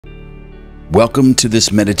Welcome to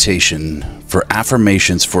this meditation for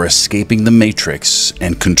affirmations for escaping the matrix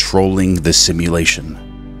and controlling the simulation.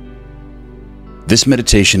 This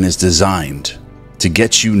meditation is designed to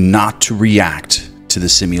get you not to react to the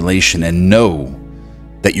simulation and know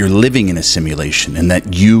that you're living in a simulation and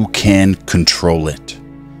that you can control it.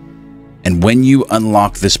 And when you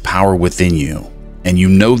unlock this power within you and you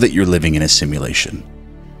know that you're living in a simulation,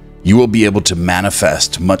 you will be able to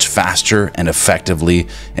manifest much faster and effectively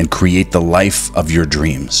and create the life of your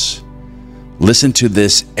dreams. Listen to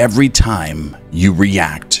this every time you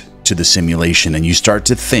react to the simulation and you start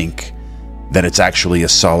to think that it's actually a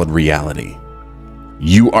solid reality.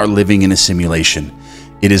 You are living in a simulation.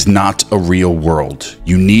 It is not a real world.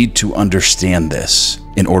 You need to understand this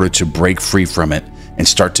in order to break free from it and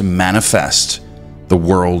start to manifest the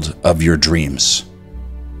world of your dreams.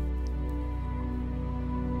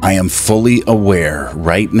 I am fully aware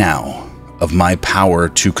right now of my power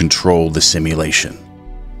to control the simulation.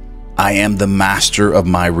 I am the master of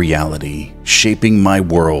my reality, shaping my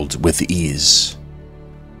world with ease.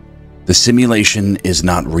 The simulation is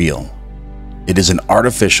not real. It is an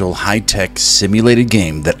artificial, high-tech, simulated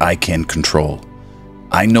game that I can control.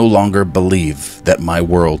 I no longer believe that my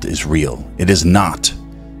world is real. It is not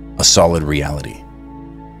a solid reality.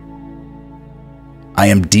 I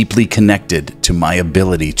am deeply connected to my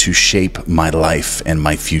ability to shape my life and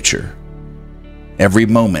my future. Every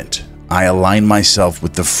moment, I align myself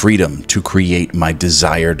with the freedom to create my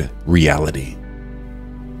desired reality.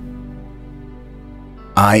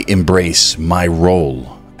 I embrace my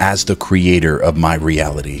role as the creator of my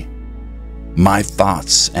reality. My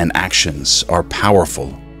thoughts and actions are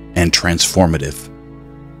powerful and transformative.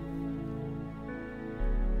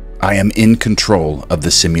 I am in control of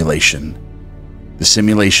the simulation. The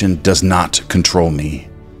simulation does not control me.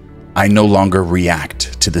 I no longer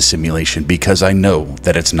react to the simulation because I know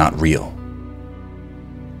that it's not real.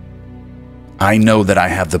 I know that I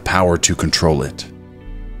have the power to control it.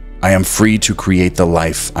 I am free to create the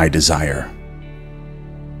life I desire.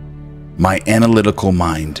 My analytical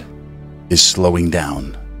mind is slowing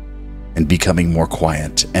down and becoming more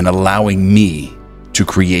quiet and allowing me to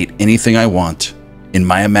create anything I want in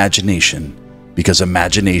my imagination, because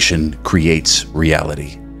imagination creates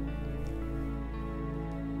reality.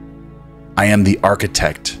 I am the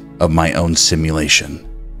architect of my own simulation.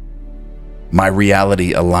 My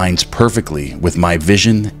reality aligns perfectly with my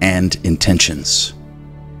vision and intentions.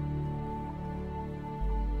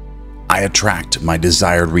 I attract my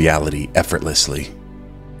desired reality effortlessly.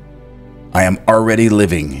 I am already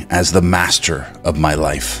living as the master of my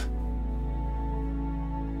life.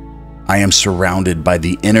 I am surrounded by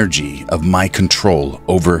the energy of my control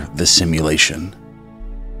over the simulation.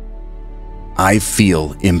 I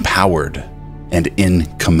feel empowered and in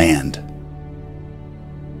command.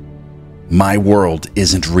 My world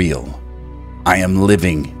isn't real. I am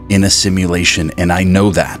living in a simulation, and I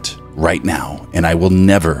know that right now, and I will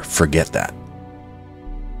never forget that.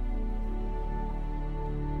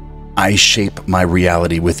 I shape my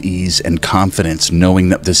reality with ease and confidence, knowing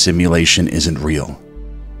that the simulation isn't real.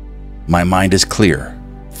 My mind is clear,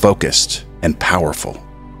 focused, and powerful.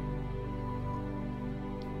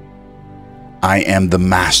 I am the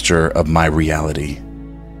master of my reality.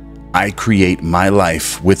 I create my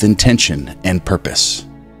life with intention and purpose.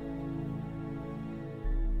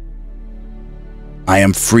 I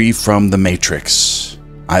am free from the matrix.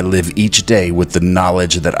 I live each day with the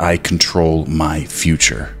knowledge that I control my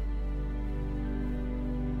future.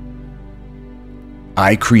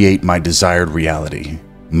 I create my desired reality.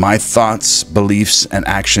 My thoughts, beliefs, and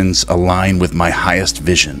actions align with my highest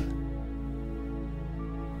vision.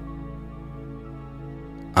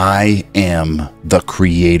 I am the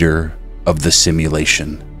creator of the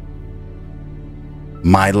simulation.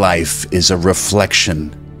 My life is a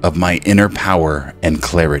reflection of my inner power and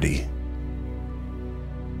clarity.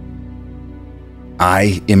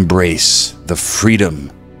 I embrace the freedom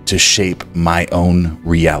to shape my own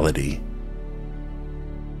reality.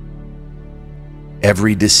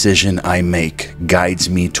 Every decision I make guides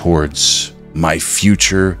me towards my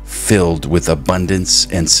future filled with abundance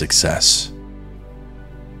and success.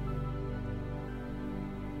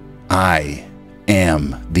 I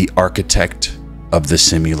am the architect of the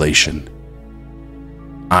simulation.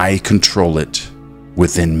 I control it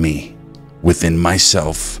within me, within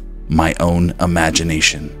myself, my own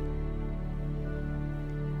imagination.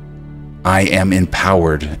 I am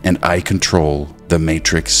empowered and I control the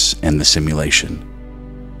matrix and the simulation.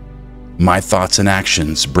 My thoughts and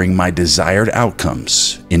actions bring my desired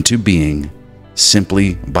outcomes into being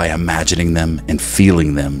simply by imagining them and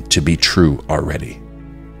feeling them to be true already.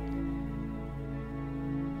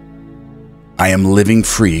 I am living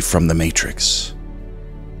free from the matrix.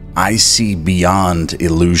 I see beyond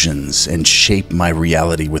illusions and shape my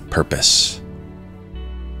reality with purpose.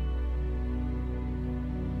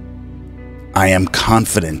 I am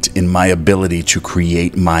confident in my ability to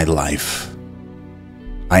create my life.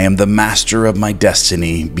 I am the master of my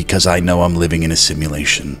destiny because I know I'm living in a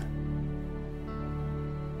simulation.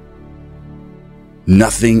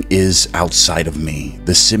 Nothing is outside of me.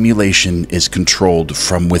 The simulation is controlled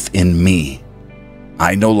from within me.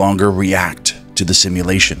 I no longer react to the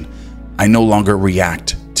simulation. I no longer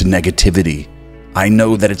react to negativity. I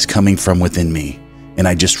know that it's coming from within me, and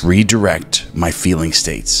I just redirect my feeling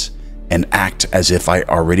states and act as if I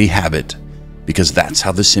already have it, because that's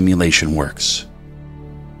how the simulation works.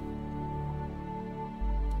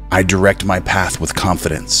 I direct my path with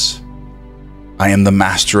confidence. I am the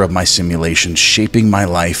master of my simulation, shaping my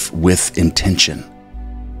life with intention.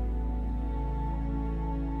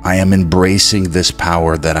 I am embracing this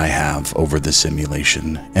power that I have over the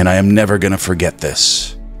simulation, and I am never going to forget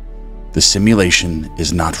this. The simulation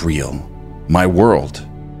is not real. My world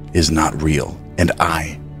is not real, and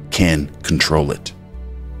I can control it.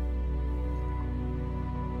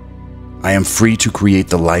 I am free to create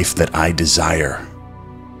the life that I desire.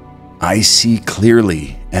 I see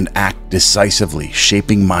clearly and act decisively,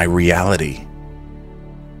 shaping my reality.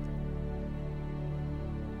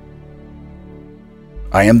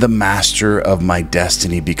 I am the master of my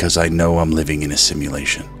destiny because I know I'm living in a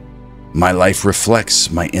simulation. My life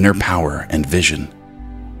reflects my inner power and vision.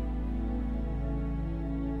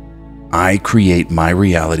 I create my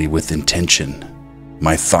reality with intention.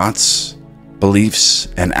 My thoughts, beliefs,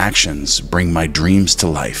 and actions bring my dreams to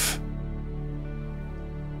life.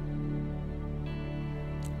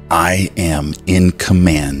 I am in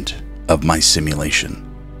command of my simulation.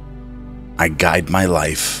 I guide my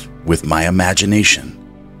life with my imagination.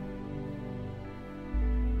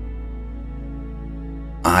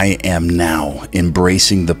 I am now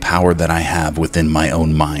embracing the power that I have within my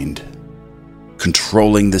own mind,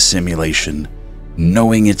 controlling the simulation,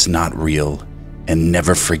 knowing it's not real, and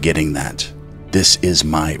never forgetting that. This is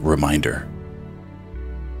my reminder.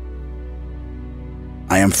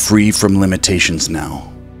 I am free from limitations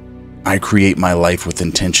now. I create my life with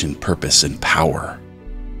intention, purpose, and power.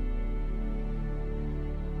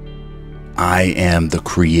 I am the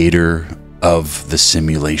creator of the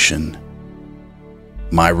simulation.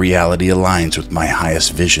 My reality aligns with my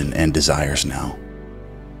highest vision and desires now.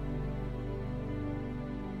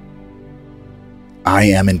 I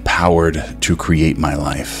am empowered to create my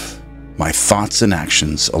life. My thoughts and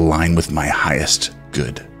actions align with my highest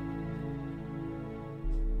good.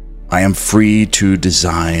 I am free to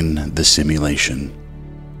design the simulation.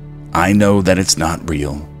 I know that it's not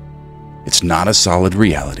real. It's not a solid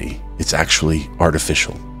reality. It's actually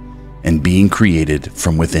artificial and being created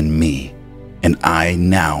from within me. And I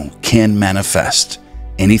now can manifest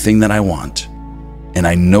anything that I want. And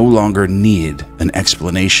I no longer need an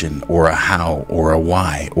explanation or a how or a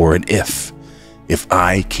why or an if. If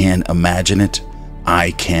I can imagine it,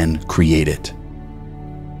 I can create it.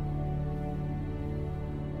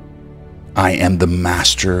 I am the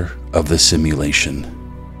master of the simulation.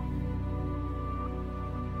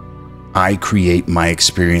 I create my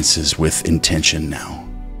experiences with intention now.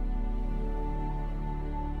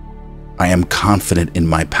 I am confident in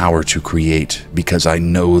my power to create because I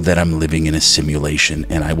know that I'm living in a simulation,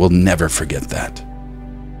 and I will never forget that.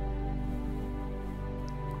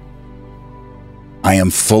 I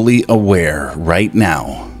am fully aware right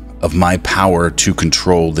now of my power to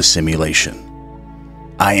control the simulation.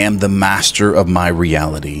 I am the master of my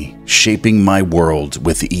reality, shaping my world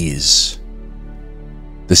with ease.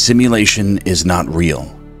 The simulation is not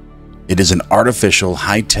real. It is an artificial,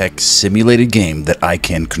 high-tech, simulated game that I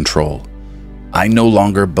can control. I no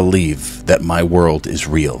longer believe that my world is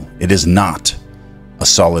real. It is not a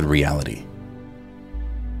solid reality.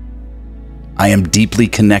 I am deeply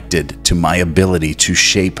connected to my ability to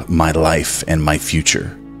shape my life and my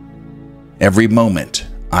future. Every moment,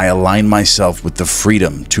 I align myself with the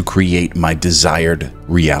freedom to create my desired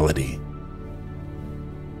reality.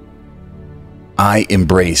 I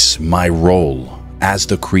embrace my role as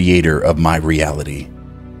the creator of my reality.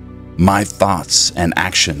 My thoughts and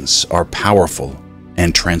actions are powerful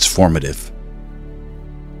and transformative.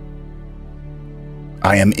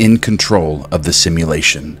 I am in control of the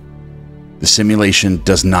simulation. The simulation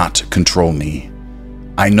does not control me.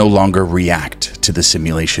 I no longer react to the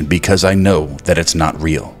simulation because I know that it's not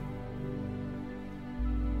real.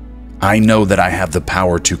 I know that I have the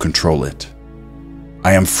power to control it.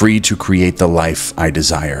 I am free to create the life I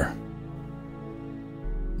desire.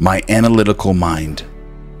 My analytical mind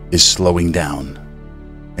is slowing down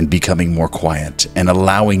and becoming more quiet and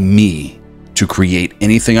allowing me to create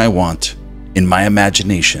anything I want in my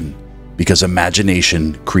imagination, because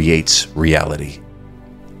imagination creates reality.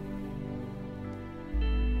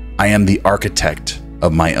 I am the architect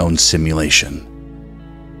of my own simulation.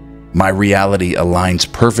 My reality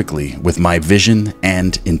aligns perfectly with my vision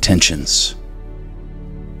and intentions.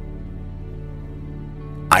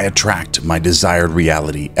 I attract my desired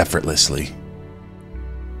reality effortlessly.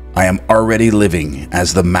 I am already living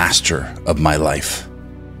as the master of my life.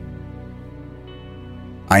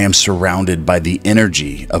 I am surrounded by the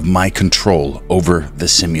energy of my control over the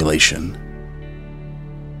simulation.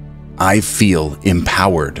 I feel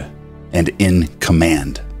empowered and in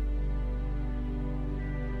command.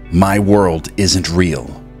 My world isn't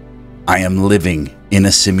real. I am living in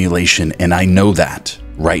a simulation, and I know that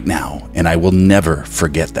right now, and I will never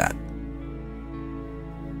forget that.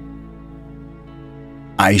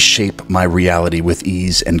 I shape my reality with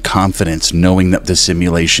ease and confidence, knowing that the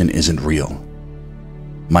simulation isn't real.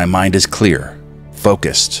 My mind is clear,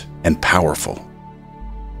 focused, and powerful.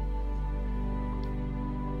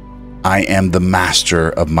 I am the master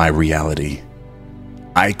of my reality.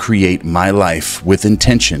 I create my life with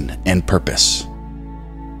intention and purpose.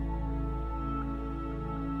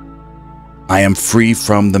 I am free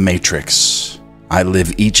from the matrix. I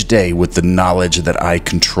live each day with the knowledge that I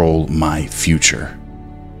control my future.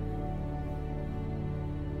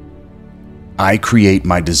 I create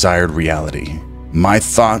my desired reality. My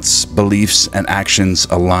thoughts, beliefs, and actions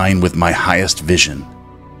align with my highest vision.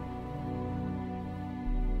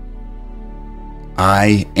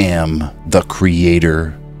 I am the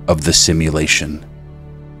creator of the simulation.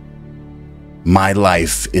 My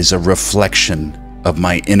life is a reflection of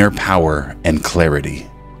my inner power and clarity.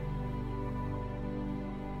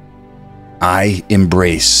 I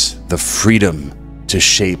embrace the freedom to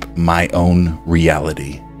shape my own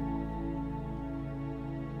reality.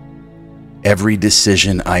 Every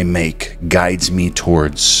decision I make guides me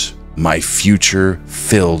towards my future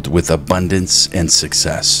filled with abundance and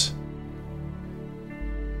success.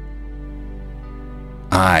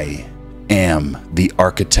 I am the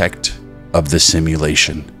architect of the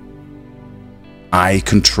simulation. I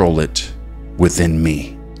control it within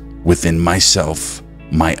me, within myself,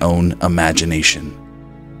 my own imagination.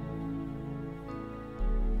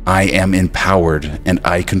 I am empowered, and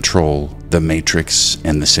I control the matrix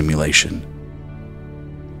and the simulation.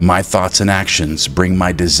 My thoughts and actions bring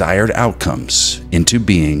my desired outcomes into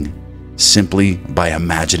being simply by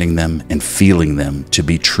imagining them and feeling them to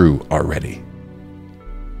be true already.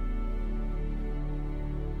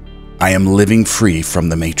 I am living free from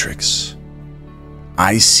the matrix.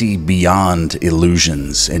 I see beyond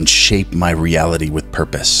illusions and shape my reality with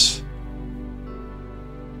purpose.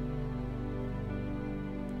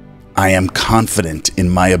 I am confident in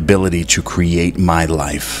my ability to create my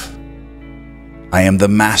life. I am the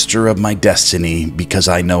master of my destiny because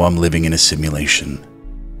I know I'm living in a simulation.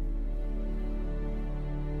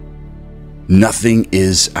 Nothing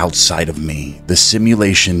is outside of me. The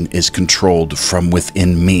simulation is controlled from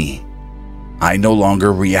within me. I no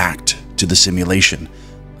longer react to the simulation.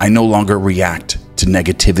 I no longer react to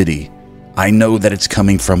negativity. I know that it's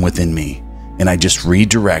coming from within me, and I just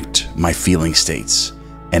redirect my feeling states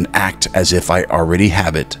and act as if I already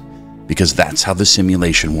have it, because that's how the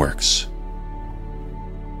simulation works.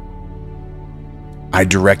 I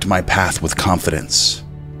direct my path with confidence.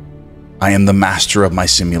 I am the master of my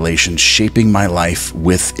simulation, shaping my life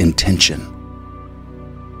with intention.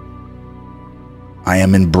 I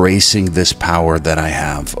am embracing this power that I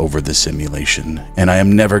have over the simulation, and I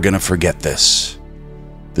am never going to forget this.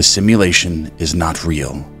 The simulation is not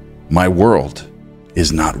real. My world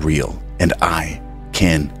is not real, and I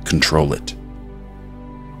can control it.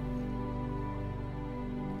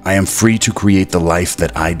 I am free to create the life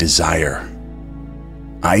that I desire.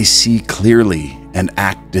 I see clearly and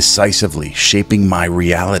act decisively, shaping my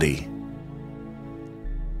reality.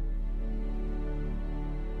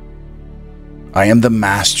 I am the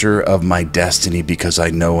master of my destiny because I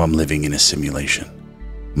know I'm living in a simulation.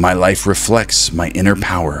 My life reflects my inner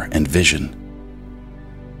power and vision.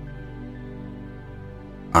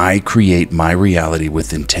 I create my reality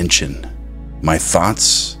with intention. My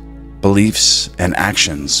thoughts, beliefs, and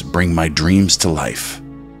actions bring my dreams to life.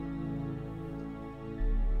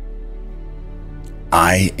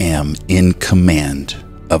 I am in command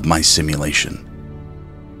of my simulation.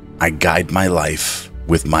 I guide my life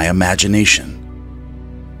with my imagination.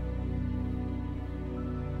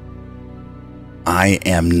 I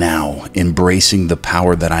am now embracing the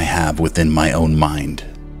power that I have within my own mind,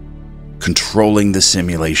 controlling the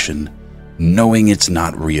simulation, knowing it's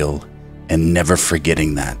not real, and never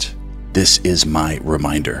forgetting that. This is my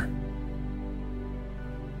reminder.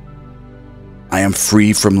 I am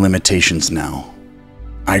free from limitations now.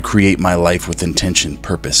 I create my life with intention,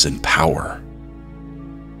 purpose, and power.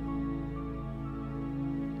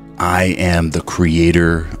 I am the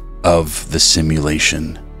creator of the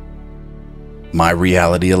simulation. My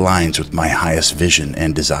reality aligns with my highest vision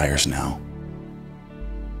and desires now.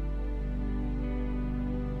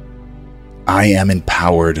 I am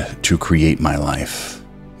empowered to create my life.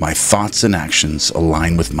 My thoughts and actions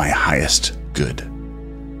align with my highest good.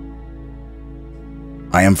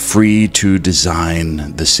 I am free to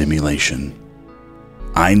design the simulation.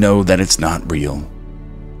 I know that it's not real.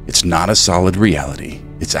 It's not a solid reality.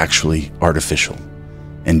 It's actually artificial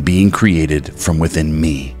and being created from within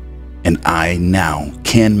me. And I now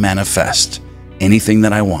can manifest anything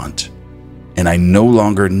that I want. And I no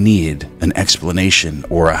longer need an explanation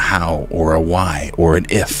or a how or a why or an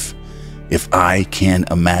if. If I can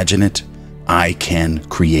imagine it, I can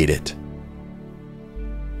create it.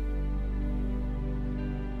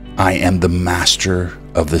 I am the master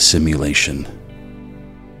of the simulation.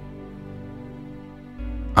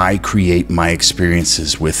 I create my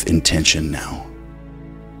experiences with intention now.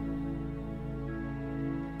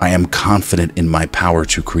 I am confident in my power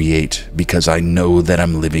to create because I know that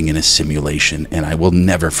I'm living in a simulation, and I will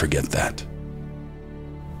never forget that.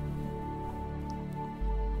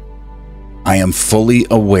 I am fully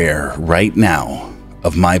aware right now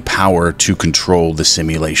of my power to control the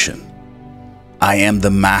simulation. I am the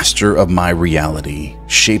master of my reality,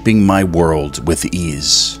 shaping my world with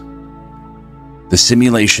ease. The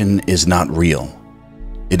simulation is not real.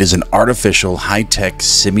 It is an artificial, high-tech,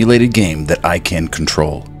 simulated game that I can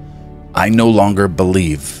control. I no longer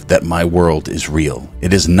believe that my world is real.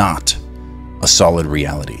 It is not a solid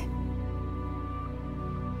reality.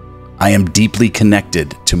 I am deeply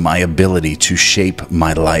connected to my ability to shape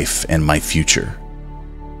my life and my future.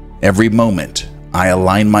 Every moment, I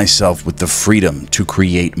align myself with the freedom to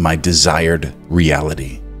create my desired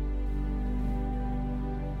reality.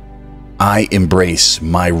 I embrace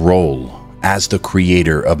my role as the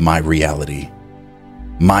creator of my reality.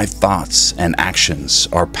 My thoughts and actions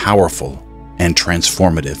are powerful and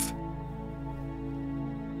transformative.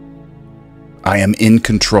 I am in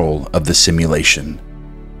control of the simulation.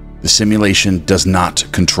 The simulation does not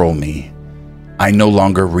control me. I no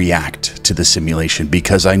longer react to the simulation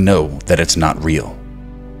because I know that it's not real.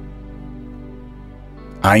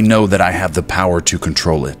 I know that I have the power to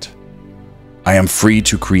control it. I am free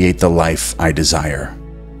to create the life I desire.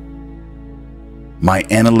 My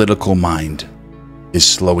analytical mind is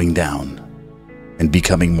slowing down and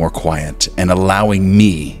becoming more quiet and allowing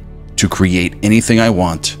me to create anything I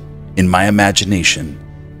want in my imagination,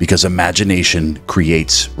 because imagination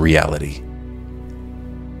creates reality.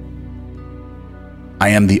 I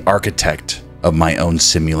am the architect of my own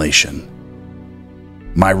simulation.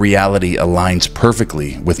 My reality aligns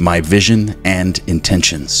perfectly with my vision and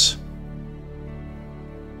intentions.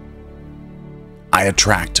 I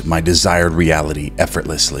attract my desired reality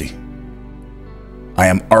effortlessly. I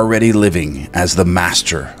am already living as the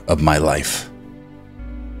master of my life.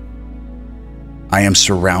 I am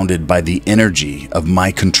surrounded by the energy of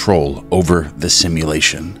my control over the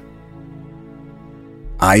simulation.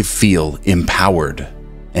 I feel empowered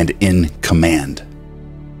and in command.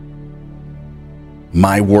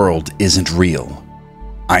 My world isn't real.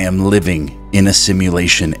 I am living in a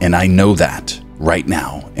simulation, and I know that right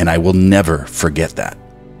now, and I will never forget that.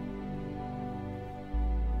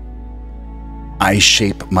 I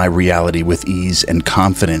shape my reality with ease and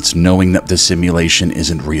confidence, knowing that the simulation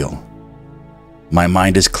isn't real. My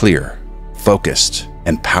mind is clear, focused,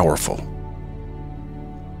 and powerful.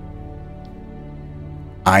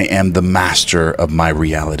 I am the master of my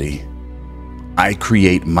reality. I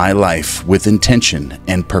create my life with intention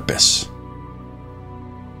and purpose.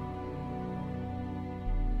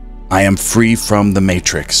 I am free from the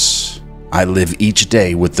matrix. I live each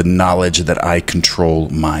day with the knowledge that I control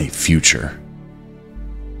my future.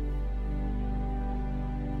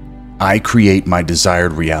 I create my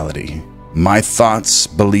desired reality. My thoughts,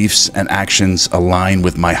 beliefs, and actions align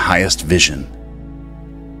with my highest vision.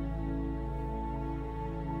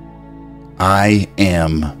 I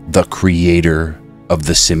am the creator of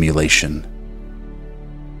the simulation.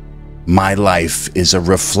 My life is a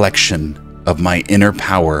reflection of my inner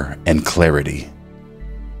power and clarity.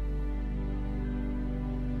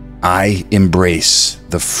 I embrace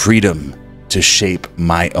the freedom to shape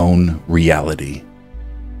my own reality.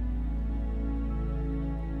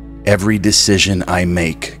 Every decision I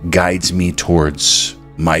make guides me towards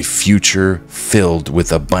my future filled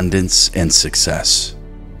with abundance and success.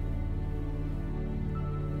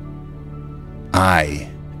 I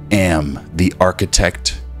am the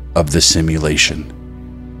architect of the simulation.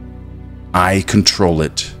 I control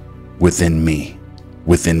it within me,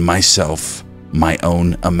 within myself, my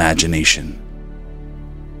own imagination.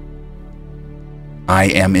 I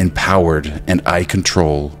am empowered and I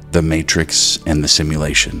control the matrix and the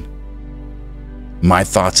simulation. My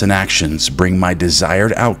thoughts and actions bring my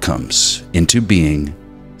desired outcomes into being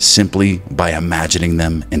simply by imagining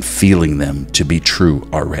them and feeling them to be true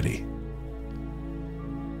already.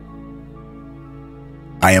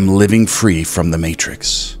 I am living free from the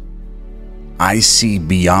matrix. I see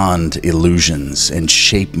beyond illusions and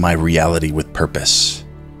shape my reality with purpose.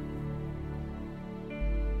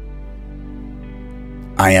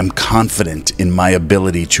 I am confident in my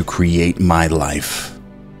ability to create my life.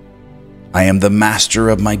 I am the master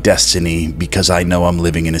of my destiny because I know I'm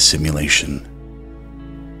living in a simulation.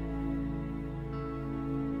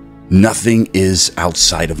 Nothing is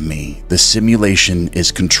outside of me. The simulation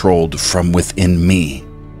is controlled from within me.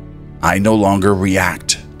 I no longer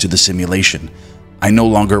react to the simulation. I no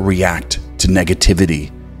longer react to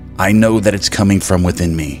negativity. I know that it's coming from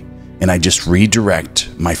within me, and I just redirect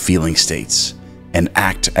my feeling states and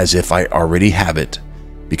act as if I already have it,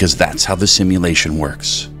 because that's how the simulation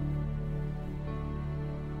works.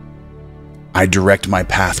 I direct my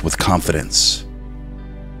path with confidence.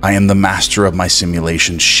 I am the master of my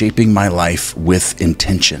simulation, shaping my life with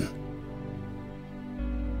intention.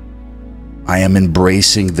 I am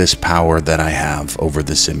embracing this power that I have over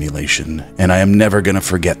the simulation, and I am never going to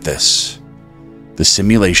forget this. The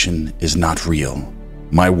simulation is not real.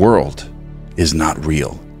 My world is not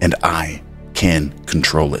real, and I can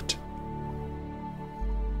control it.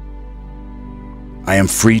 I am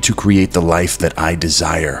free to create the life that I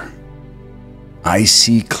desire. I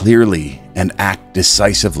see clearly and act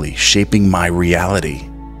decisively, shaping my reality.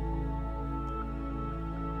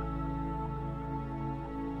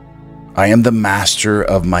 I am the master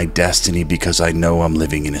of my destiny because I know I'm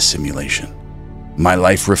living in a simulation. My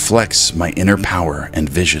life reflects my inner power and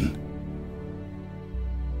vision.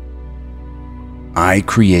 I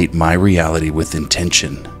create my reality with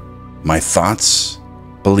intention. My thoughts,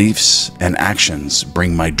 beliefs, and actions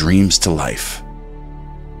bring my dreams to life.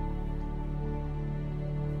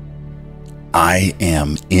 I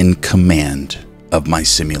am in command of my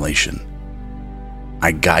simulation.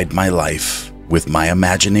 I guide my life with my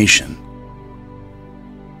imagination.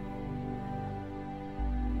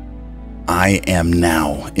 I am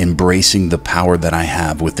now embracing the power that I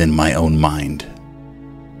have within my own mind,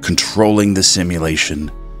 controlling the simulation,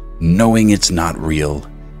 knowing it's not real,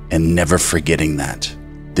 and never forgetting that.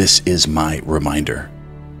 This is my reminder.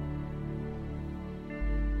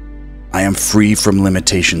 I am free from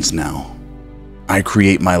limitations now. I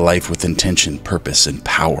create my life with intention, purpose, and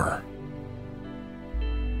power.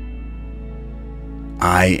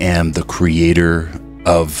 I am the creator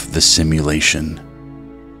of the simulation.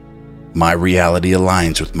 My reality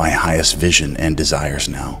aligns with my highest vision and desires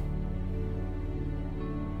now.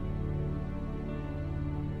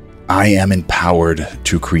 I am empowered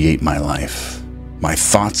to create my life. My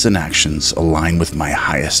thoughts and actions align with my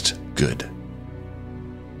highest good.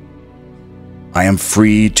 I am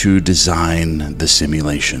free to design the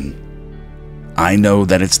simulation. I know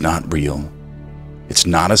that it's not real. It's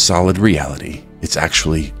not a solid reality. It's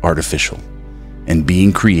actually artificial and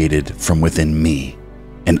being created from within me.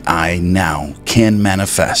 And I now can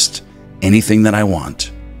manifest anything that I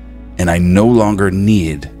want. And I no longer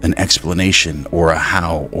need an explanation or a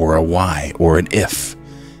how or a why or an if.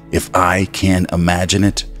 If I can imagine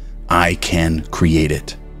it, I can create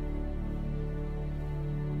it.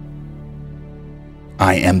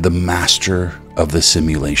 I am the master of the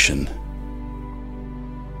simulation.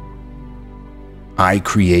 I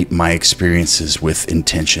create my experiences with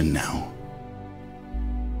intention now.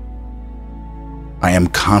 I am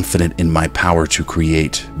confident in my power to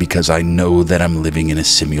create because I know that I'm living in a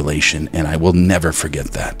simulation, and I will never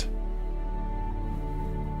forget that.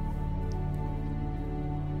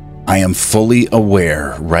 I am fully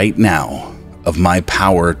aware right now of my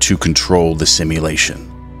power to control the simulation.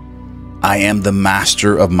 I am the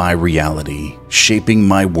master of my reality, shaping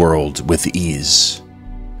my world with ease.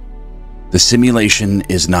 The simulation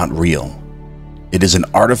is not real. It is an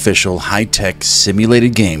artificial, high-tech,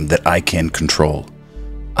 simulated game that I can control.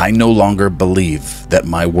 I no longer believe that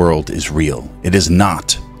my world is real. It is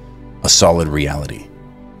not a solid reality.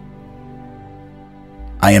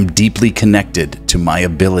 I am deeply connected to my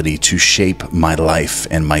ability to shape my life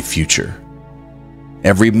and my future.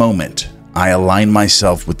 Every moment, I align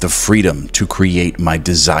myself with the freedom to create my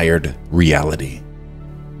desired reality.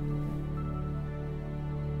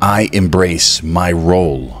 I embrace my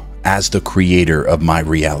role as the creator of my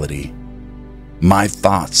reality. My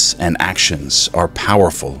thoughts and actions are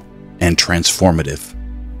powerful and transformative.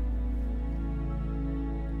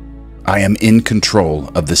 I am in control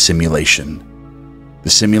of the simulation. The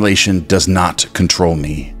simulation does not control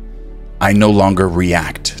me. I no longer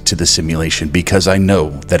react to the simulation because I know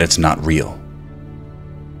that it's not real.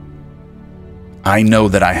 I know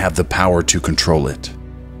that I have the power to control it.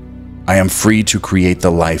 I am free to create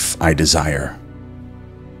the life I desire.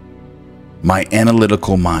 My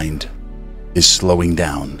analytical mind is slowing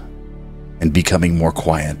down and becoming more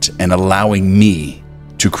quiet and allowing me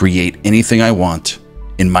to create anything I want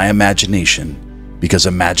in my imagination, because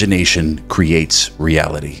imagination creates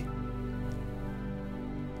reality.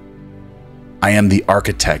 I am the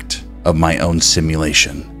architect of my own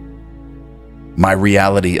simulation. My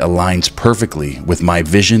reality aligns perfectly with my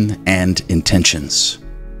vision and intentions.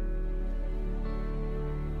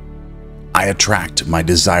 I attract my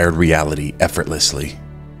desired reality effortlessly.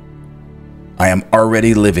 I am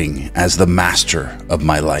already living as the master of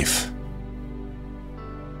my life.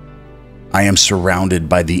 I am surrounded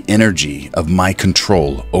by the energy of my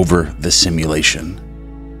control over the simulation.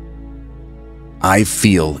 I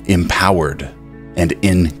feel empowered and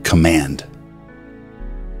in command.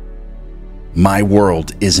 My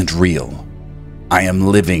world isn't real. I am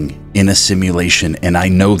living in a simulation, and I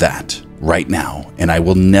know that right now, and I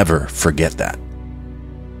will never forget that.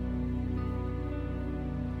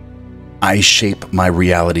 I shape my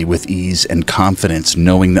reality with ease and confidence,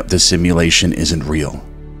 knowing that the simulation isn't real.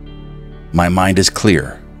 My mind is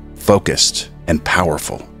clear, focused, and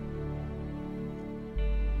powerful.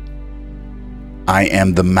 I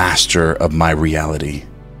am the master of my reality.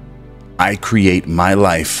 I create my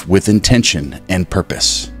life with intention and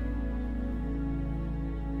purpose.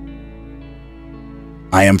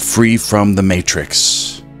 I am free from the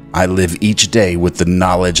matrix. I live each day with the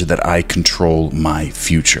knowledge that I control my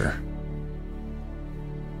future.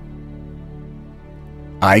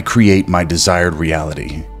 I create my desired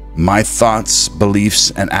reality. My thoughts,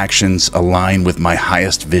 beliefs, and actions align with my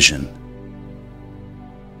highest vision.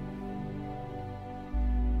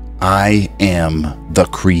 I am the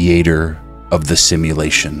creator of the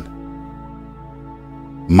simulation.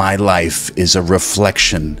 My life is a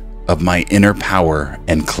reflection of my inner power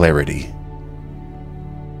and clarity.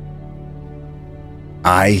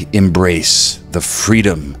 I embrace the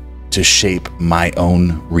freedom to shape my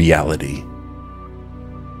own reality.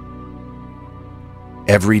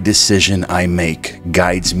 Every decision I make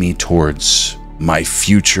guides me towards my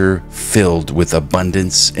future filled with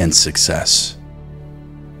abundance and success.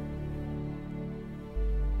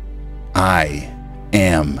 I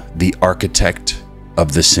am the architect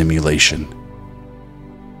of the simulation.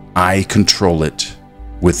 I control it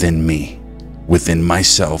within me, within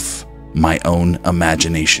myself, my own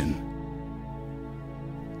imagination.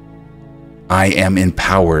 I am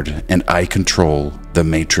empowered, and I control the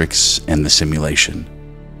matrix and the simulation.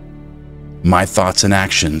 My thoughts and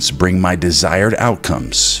actions bring my desired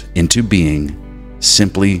outcomes into being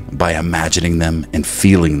simply by imagining them and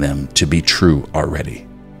feeling them to be true already.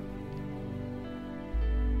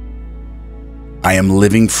 I am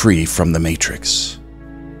living free from the matrix.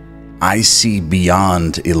 I see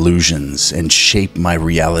beyond illusions and shape my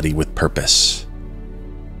reality with purpose.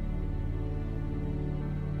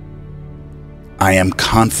 I am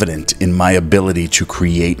confident in my ability to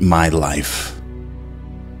create my life.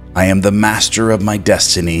 I am the master of my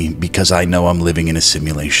destiny because I know I'm living in a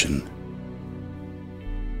simulation.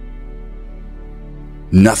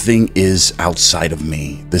 Nothing is outside of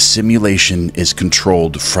me. The simulation is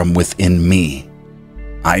controlled from within me.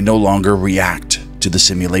 I no longer react to the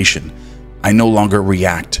simulation. I no longer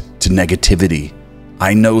react to negativity.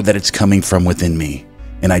 I know that it's coming from within me,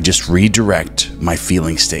 and I just redirect my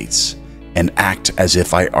feeling states and act as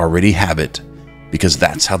if I already have it, because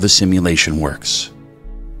that's how the simulation works.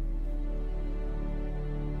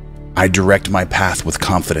 I direct my path with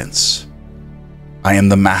confidence. I am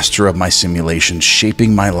the master of my simulation,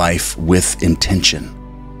 shaping my life with intention.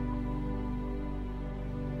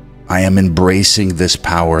 I am embracing this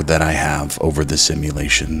power that I have over the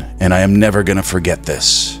simulation, and I am never going to forget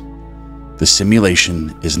this. The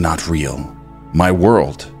simulation is not real. My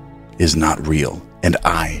world is not real, and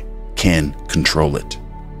I can control it.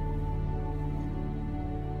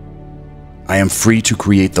 I am free to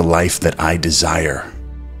create the life that I desire.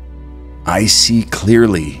 I see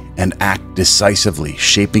clearly and act decisively,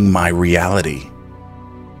 shaping my reality.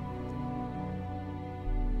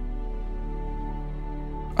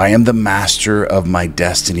 I am the master of my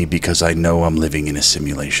destiny because I know I'm living in a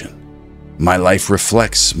simulation. My life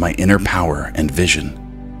reflects my inner power and vision.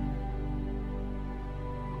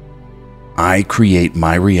 I create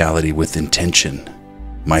my reality with intention.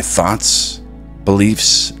 My thoughts,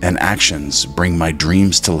 beliefs, and actions bring my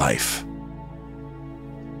dreams to life.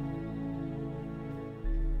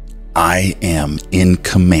 I am in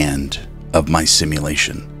command of my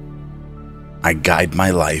simulation. I guide my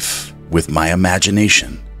life with my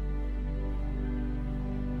imagination.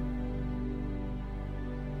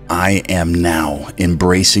 I am now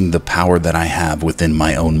embracing the power that I have within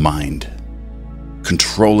my own mind,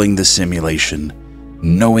 controlling the simulation,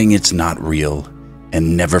 knowing it's not real,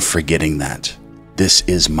 and never forgetting that. This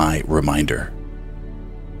is my reminder.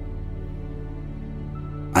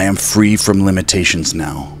 I am free from limitations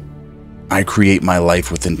now. I create my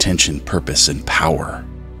life with intention, purpose, and power.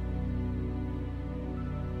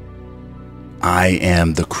 I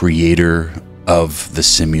am the creator of the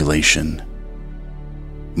simulation.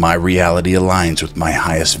 My reality aligns with my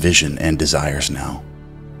highest vision and desires now.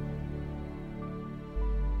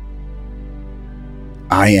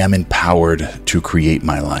 I am empowered to create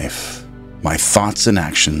my life. My thoughts and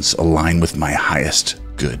actions align with my highest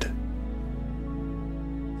good.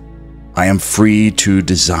 I am free to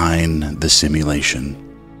design the simulation.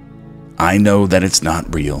 I know that it's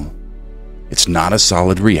not real. It's not a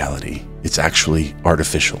solid reality. It's actually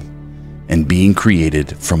artificial and being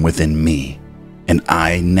created from within me. And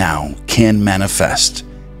I now can manifest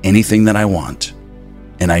anything that I want.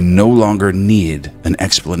 And I no longer need an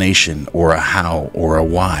explanation or a how or a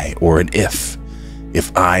why or an if.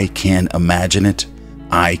 If I can imagine it,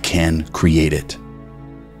 I can create it.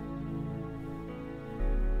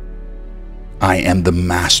 I am the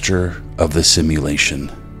master of the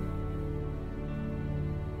simulation.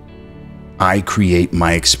 I create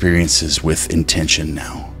my experiences with intention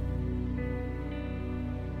now.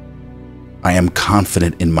 I am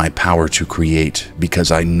confident in my power to create because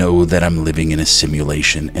I know that I'm living in a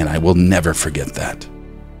simulation, and I will never forget that.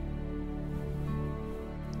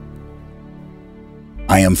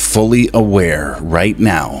 I am fully aware right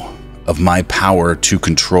now of my power to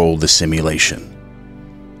control the simulation.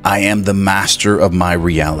 I am the master of my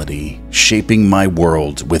reality, shaping my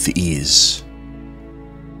world with ease.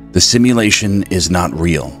 The simulation is not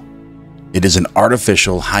real. It is an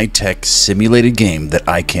artificial, high-tech, simulated game that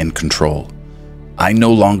I can control. I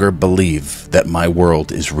no longer believe that my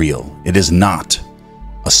world is real. It is not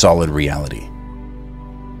a solid reality.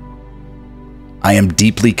 I am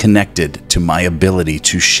deeply connected to my ability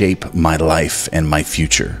to shape my life and my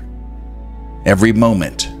future. Every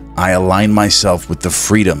moment, I align myself with the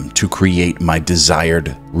freedom to create my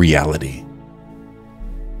desired reality.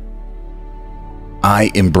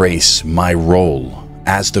 I embrace my role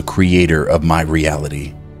as the creator of my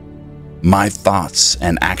reality. My thoughts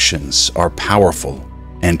and actions are powerful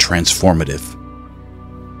and transformative.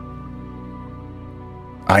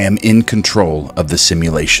 I am in control of the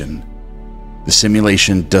simulation. The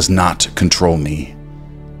simulation does not control me.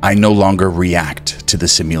 I no longer react to the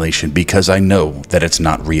simulation because I know that it's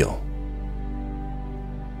not real.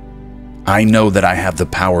 I know that I have the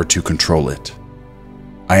power to control it.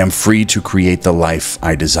 I am free to create the life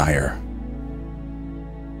I desire.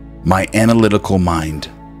 My analytical mind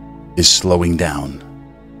is slowing down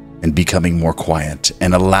and becoming more quiet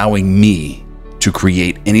and allowing me to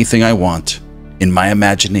create anything I want in my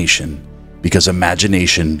imagination because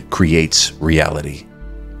imagination creates reality.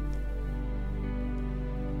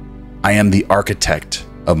 I am the architect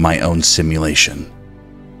of my own simulation.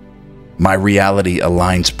 My reality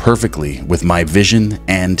aligns perfectly with my vision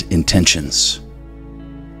and intentions.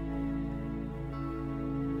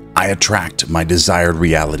 I attract my desired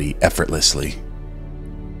reality effortlessly.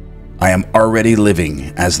 I am already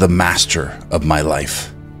living as the master of my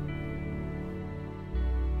life.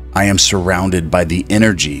 I am surrounded by the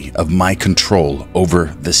energy of my control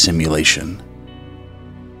over the simulation.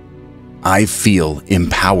 I feel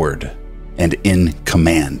empowered and in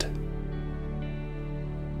command.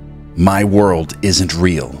 My world isn't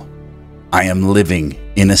real. I am living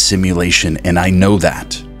in a simulation, and I know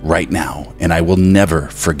that right now, and I will never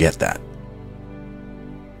forget that.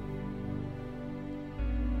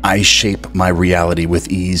 I shape my reality with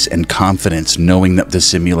ease and confidence, knowing that the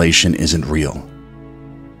simulation isn't real.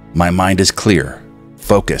 My mind is clear,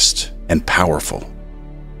 focused, and powerful.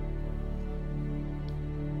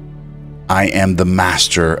 I am the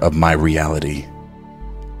master of my reality.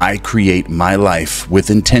 I create my life with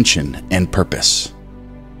intention and purpose.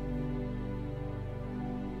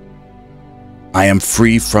 I am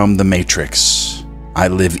free from the matrix. I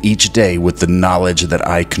live each day with the knowledge that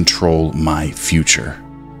I control my future.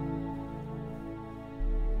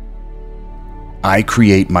 I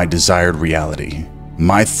create my desired reality.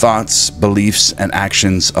 My thoughts, beliefs, and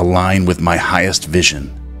actions align with my highest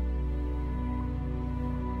vision.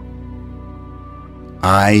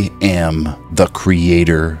 I am the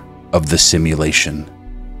creator of the simulation.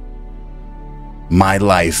 My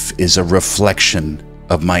life is a reflection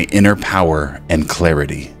of my inner power and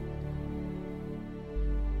clarity.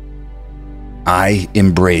 I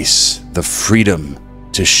embrace the freedom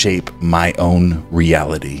to shape my own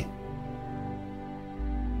reality.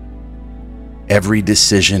 Every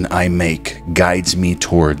decision I make guides me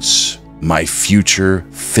towards my future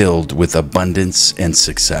filled with abundance and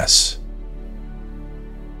success.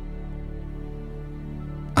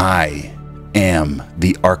 I am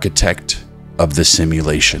the architect of the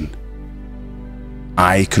simulation.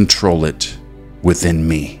 I control it within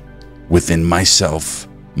me, within myself,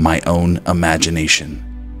 my own imagination.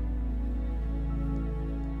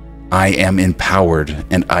 I am empowered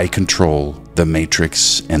and I control the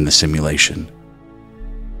matrix and the simulation.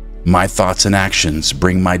 My thoughts and actions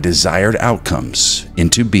bring my desired outcomes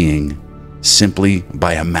into being simply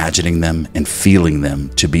by imagining them and feeling them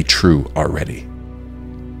to be true already.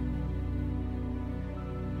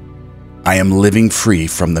 I am living free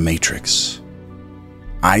from the matrix.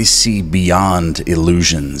 I see beyond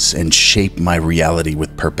illusions and shape my reality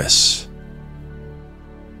with purpose.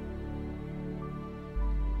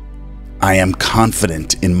 I am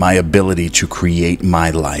confident in my ability to create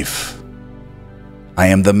my life. I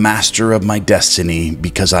am the master of my destiny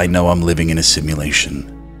because I know I'm living in a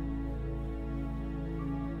simulation.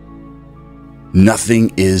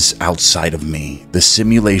 Nothing is outside of me. The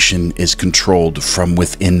simulation is controlled from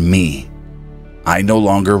within me. I no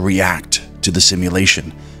longer react to the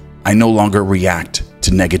simulation. I no longer react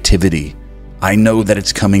to negativity. I know that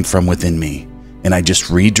it's coming from within me, and I just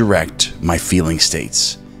redirect my feeling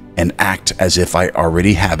states and act as if I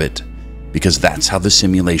already have it, because that's how the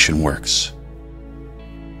simulation works.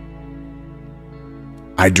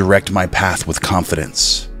 I direct my path with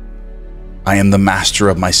confidence. I am the master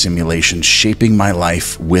of my simulation, shaping my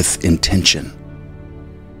life with intention.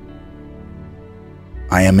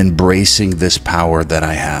 I am embracing this power that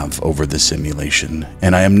I have over the simulation,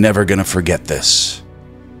 and I am never going to forget this.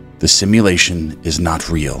 The simulation is not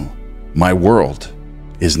real. My world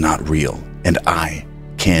is not real, and I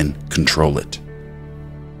can control it.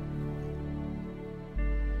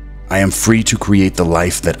 I am free to create the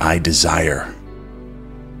life that I desire.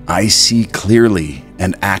 I see clearly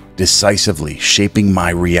and act decisively, shaping my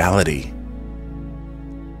reality.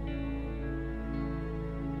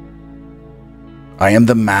 I am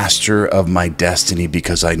the master of my destiny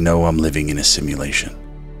because I know I'm living in a simulation.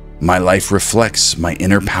 My life reflects my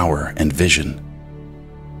inner power and vision.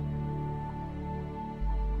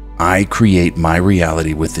 I create my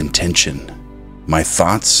reality with intention. My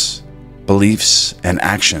thoughts, beliefs, and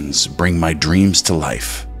actions bring my dreams to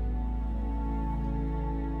life.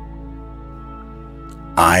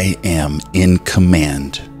 I am in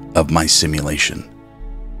command of my simulation.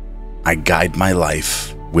 I guide my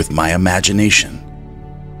life with my imagination.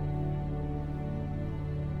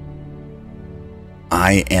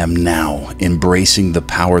 I am now embracing the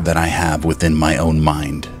power that I have within my own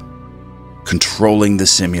mind, controlling the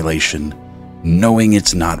simulation, knowing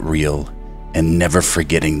it's not real, and never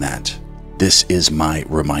forgetting that. This is my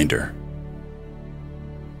reminder.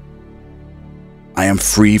 I am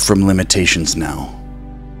free from limitations now.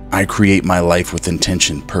 I create my life with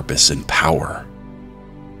intention, purpose, and power.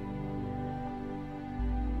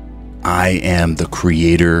 I am the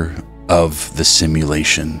creator of the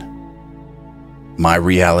simulation. My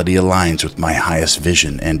reality aligns with my highest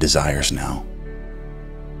vision and desires now.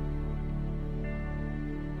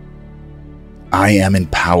 I am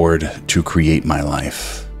empowered to create my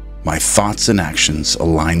life. My thoughts and actions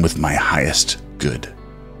align with my highest good.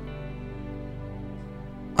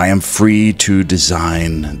 I am free to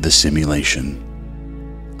design the simulation.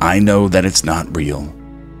 I know that it's not real.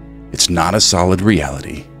 It's not a solid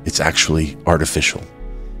reality. It's actually artificial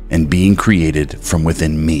and being created from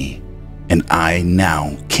within me. And I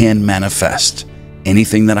now can manifest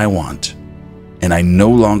anything that I want. And I no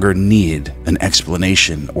longer need an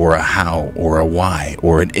explanation or a how or a why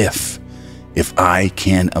or an if. If I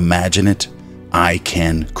can imagine it, I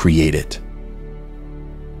can create it.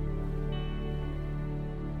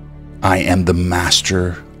 I am the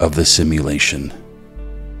master of the simulation.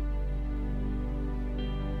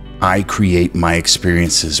 I create my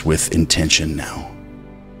experiences with intention now.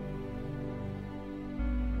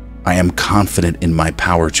 I am confident in my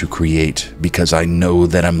power to create because I know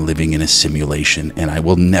that I'm living in a simulation, and I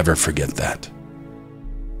will never forget that.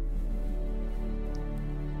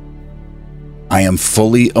 I am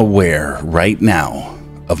fully aware right now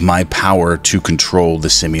of my power to control the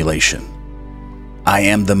simulation. I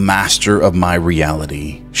am the master of my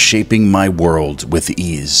reality, shaping my world with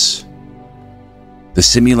ease. The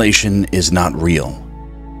simulation is not real.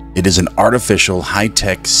 It is an artificial,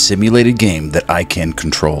 high-tech, simulated game that I can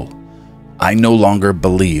control. I no longer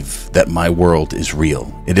believe that my world is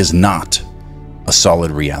real. It is not a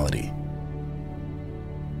solid reality.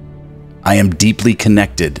 I am deeply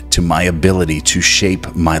connected to my ability to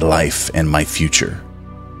shape my life and my future.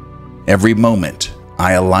 Every moment,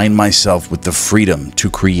 I align myself with the freedom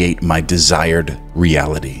to create my desired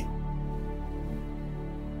reality.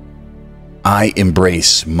 I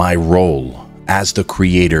embrace my role as the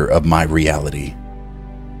creator of my reality.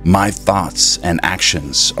 My thoughts and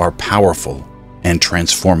actions are powerful and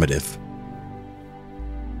transformative.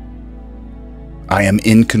 I am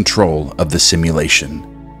in control of the simulation.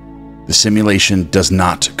 The simulation does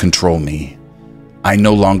not control me. I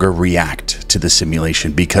no longer react to the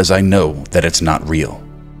simulation because I know that it's not real.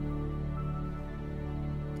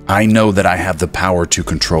 I know that I have the power to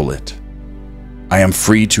control it. I am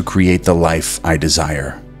free to create the life I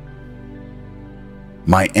desire.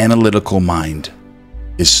 My analytical mind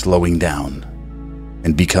is slowing down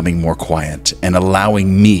and becoming more quiet and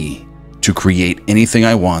allowing me to create anything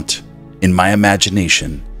I want in my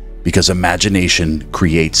imagination, because imagination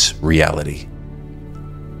creates reality.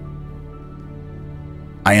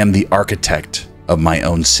 I am the architect of my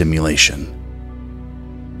own simulation.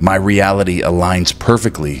 My reality aligns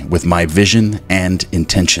perfectly with my vision and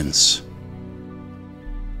intentions.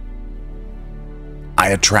 I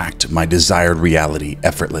attract my desired reality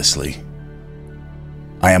effortlessly.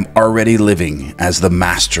 I am already living as the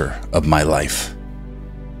master of my life.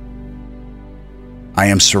 I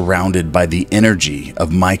am surrounded by the energy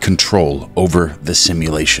of my control over the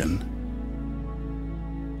simulation.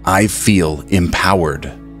 I feel empowered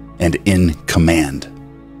and in command.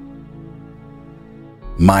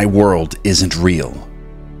 My world isn't real.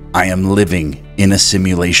 I am living in a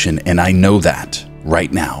simulation, and I know that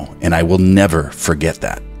right now, and I will never forget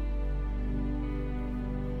that.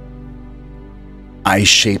 I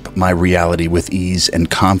shape my reality with ease and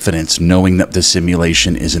confidence, knowing that the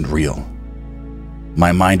simulation isn't real.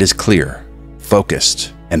 My mind is clear,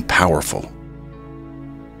 focused, and powerful.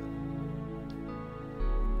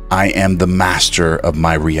 I am the master of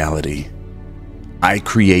my reality. I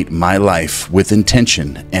create my life with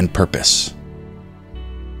intention and purpose.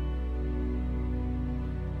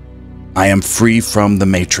 I am free from the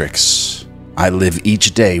matrix. I live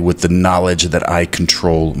each day with the knowledge that I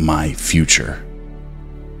control my future.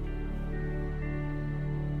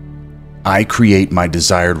 I create my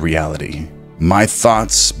desired reality. My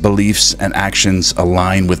thoughts, beliefs, and actions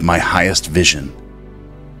align with my highest vision.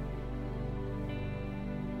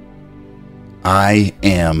 I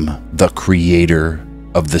am the creator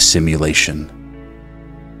of the simulation.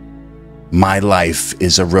 My life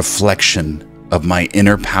is a reflection of my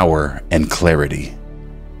inner power and clarity.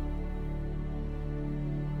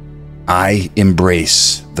 I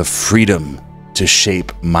embrace the freedom to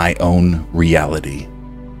shape my own reality.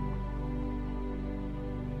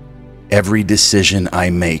 Every decision I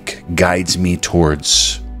make guides me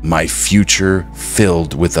towards my future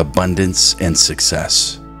filled with abundance and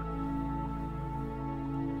success.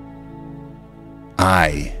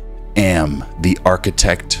 I am the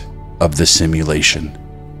architect of the simulation.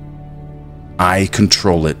 I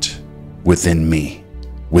control it within me,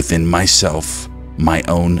 within myself, my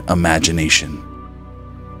own imagination.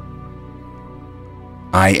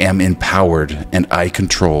 I am empowered and I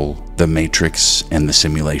control the matrix and the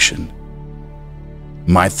simulation.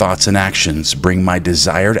 My thoughts and actions bring my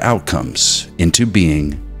desired outcomes into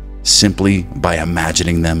being simply by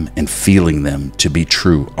imagining them and feeling them to be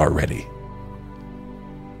true already.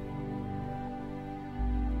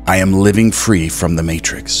 I am living free from the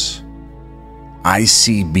matrix. I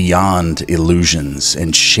see beyond illusions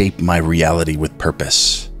and shape my reality with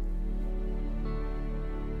purpose.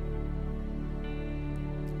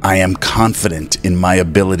 I am confident in my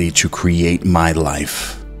ability to create my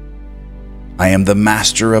life. I am the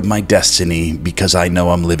master of my destiny because I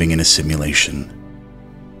know I'm living in a simulation.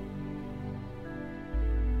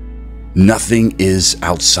 Nothing is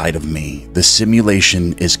outside of me. The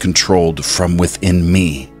simulation is controlled from within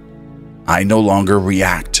me. I no longer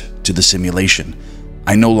react to the simulation.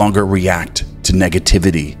 I no longer react to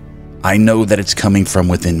negativity. I know that it's coming from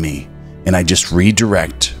within me, and I just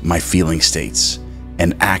redirect my feeling states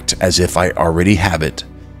and act as if I already have it,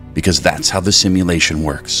 because that's how the simulation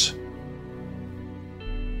works.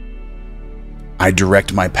 I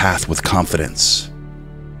direct my path with confidence.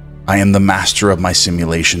 I am the master of my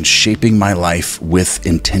simulation, shaping my life with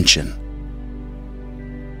intention.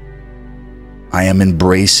 I am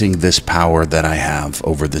embracing this power that I have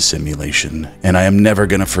over the simulation, and I am never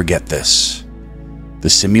going to forget this. The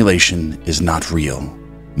simulation is not real.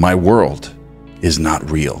 My world is not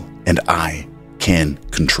real, and I can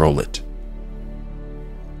control it.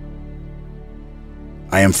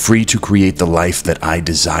 I am free to create the life that I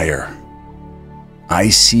desire. I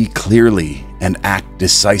see clearly and act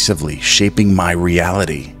decisively, shaping my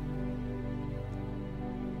reality.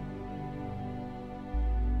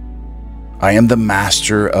 I am the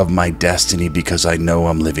master of my destiny because I know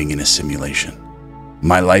I'm living in a simulation.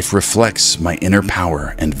 My life reflects my inner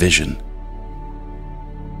power and vision.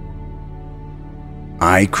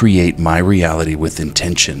 I create my reality with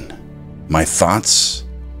intention. My thoughts,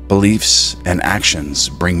 beliefs, and actions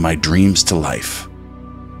bring my dreams to life.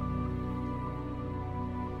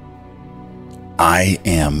 I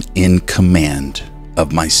am in command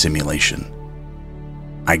of my simulation.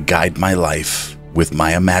 I guide my life with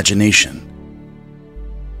my imagination.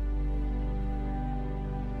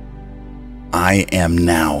 I am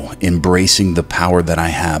now embracing the power that I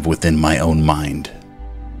have within my own mind,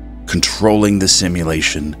 controlling the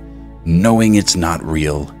simulation, knowing it's not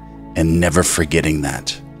real, and never forgetting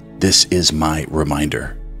that. This is my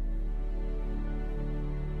reminder.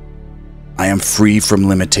 I am free from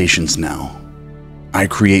limitations now. I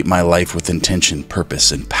create my life with intention,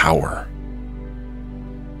 purpose, and power.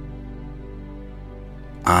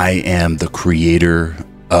 I am the creator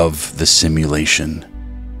of the simulation.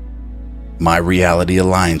 My reality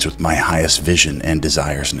aligns with my highest vision and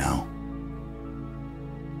desires now.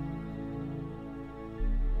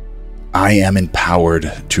 I am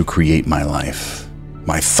empowered to create my life.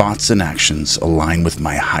 My thoughts and actions align with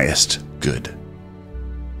my highest good.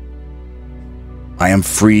 I am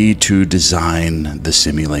free to design the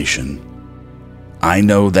simulation. I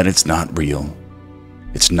know that it's not real.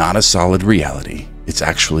 It's not a solid reality. It's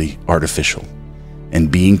actually artificial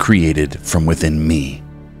and being created from within me.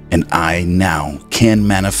 And I now can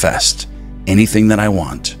manifest anything that I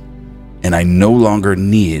want. And I no longer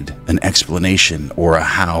need an explanation or a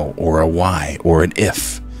how or a why or an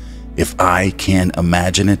if. If I can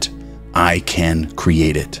imagine it, I can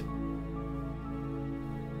create it.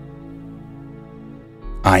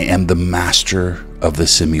 I am the master of the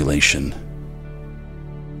simulation.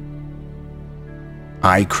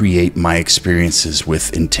 I create my experiences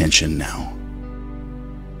with intention now.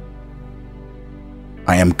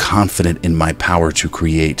 I am confident in my power to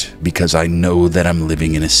create because I know that I'm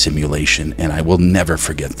living in a simulation, and I will never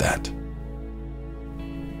forget that.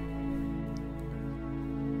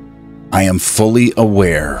 I am fully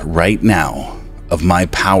aware right now of my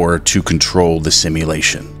power to control the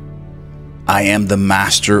simulation. I am the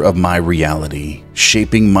master of my reality,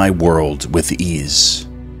 shaping my world with ease.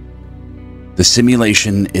 The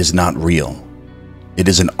simulation is not real. It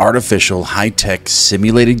is an artificial, high-tech,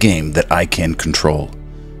 simulated game that I can control.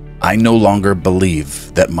 I no longer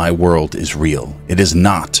believe that my world is real. It is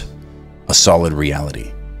not a solid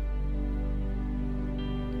reality.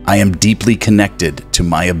 I am deeply connected to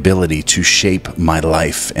my ability to shape my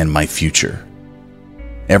life and my future.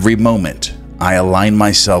 Every moment, I align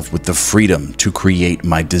myself with the freedom to create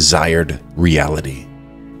my desired reality.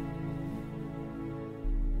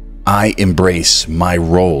 I embrace my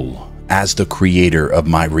role as the creator of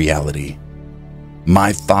my reality.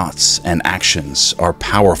 My thoughts and actions are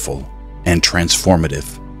powerful and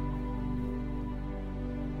transformative.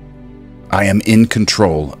 I am in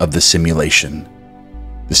control of the simulation.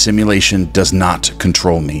 The simulation does not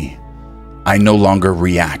control me. I no longer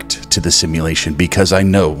react to the simulation because I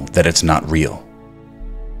know that it's not real.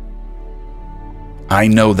 I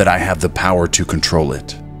know that I have the power to control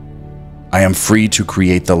it. I am free to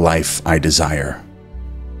create the life I desire.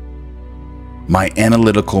 My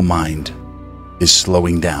analytical mind is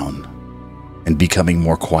slowing down and becoming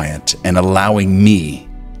more quiet and allowing me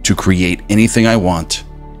to create anything I want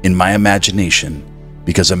in my imagination,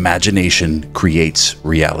 because imagination creates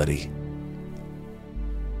reality.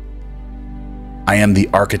 I am the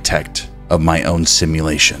architect of my own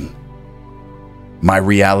simulation. My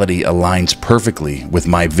reality aligns perfectly with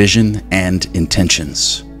my vision and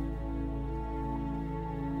intentions.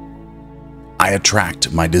 I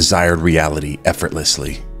attract my desired reality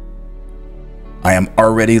effortlessly. I am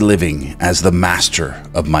already living as the master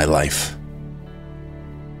of my life.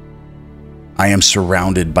 I am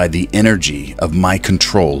surrounded by the energy of my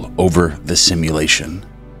control over the simulation.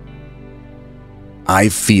 I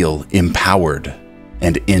feel empowered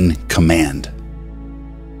and in command.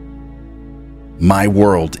 My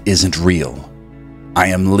world isn't real. I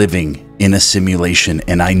am living in a simulation,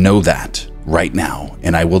 and I know that right now,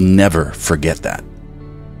 and I will never forget that.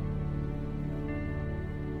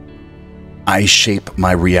 I shape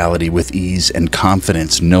my reality with ease and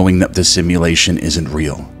confidence, knowing that the simulation isn't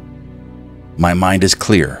real. My mind is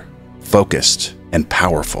clear, focused, and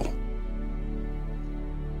powerful.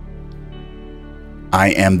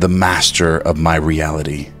 I am the master of my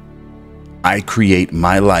reality. I create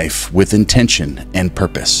my life with intention and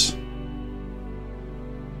purpose.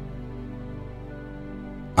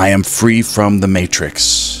 I am free from the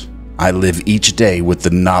matrix. I live each day with the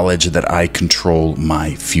knowledge that I control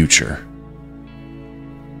my future.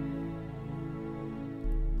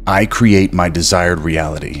 I create my desired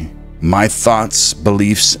reality. My thoughts,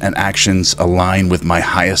 beliefs, and actions align with my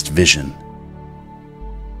highest vision.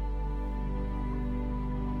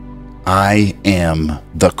 I am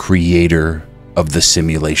the creator of the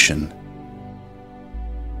simulation.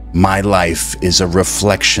 My life is a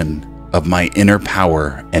reflection of my inner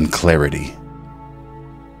power and clarity.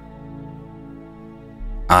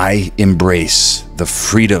 I embrace the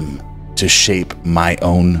freedom to shape my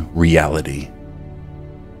own reality.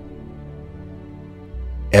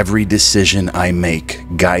 Every decision I make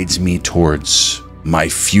guides me towards my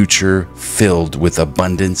future filled with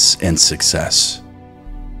abundance and success.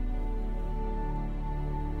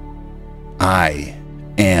 I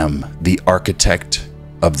am the architect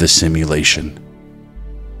of the simulation.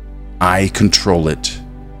 I control it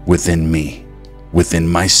within me, within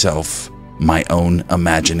myself, my own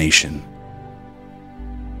imagination.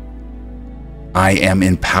 I am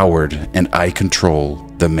empowered and I control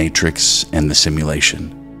the matrix and the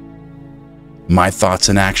simulation. My thoughts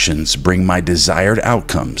and actions bring my desired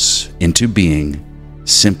outcomes into being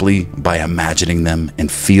simply by imagining them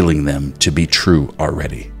and feeling them to be true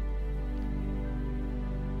already.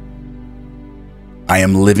 I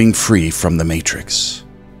am living free from the matrix.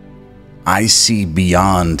 I see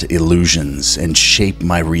beyond illusions and shape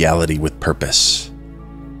my reality with purpose.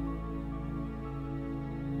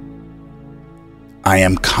 I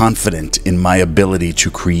am confident in my ability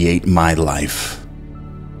to create my life.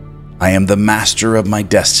 I am the master of my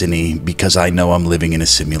destiny because I know I'm living in a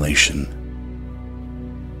simulation.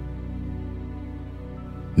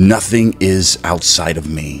 Nothing is outside of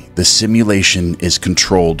me. The simulation is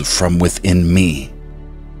controlled from within me.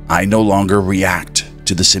 I no longer react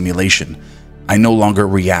to the simulation. I no longer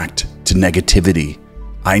react to negativity.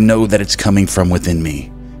 I know that it's coming from within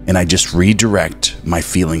me, and I just redirect my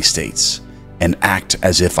feeling states and act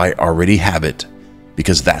as if I already have it,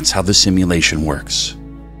 because that's how the simulation works.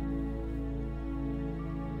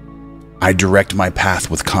 I direct my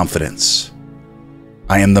path with confidence.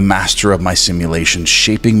 I am the master of my simulation,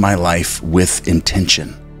 shaping my life with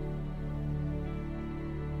intention.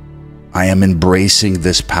 I am embracing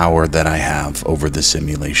this power that I have over the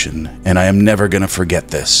simulation, and I am never going to forget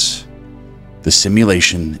this. The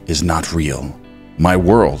simulation is not real. My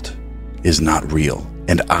world is not real,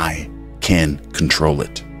 and I can control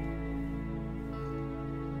it.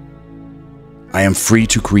 I am free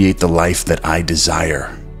to create the life that I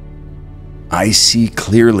desire. I see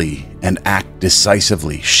clearly and act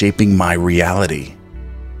decisively, shaping my reality.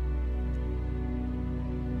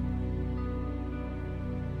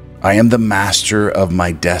 I am the master of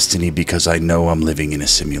my destiny because I know I'm living in a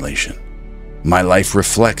simulation. My life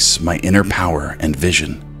reflects my inner power and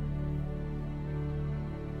vision.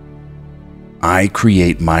 I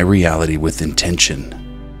create my reality with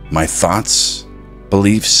intention. My thoughts,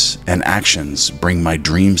 beliefs, and actions bring my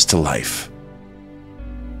dreams to life.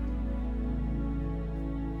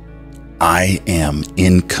 I am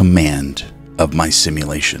in command of my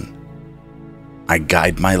simulation. I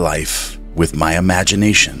guide my life with my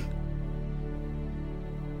imagination.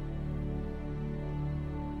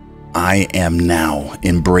 I am now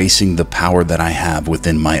embracing the power that I have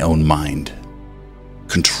within my own mind,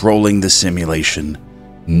 controlling the simulation,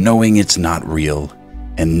 knowing it's not real,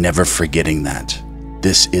 and never forgetting that.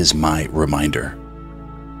 This is my reminder.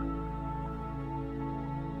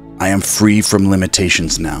 I am free from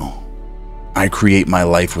limitations now. I create my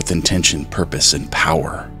life with intention, purpose, and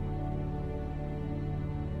power.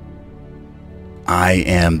 I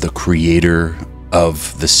am the creator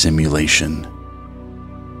of the simulation.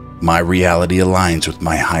 My reality aligns with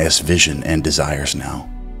my highest vision and desires now.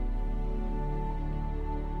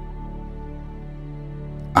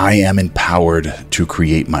 I am empowered to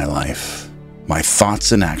create my life. My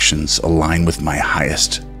thoughts and actions align with my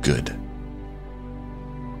highest good.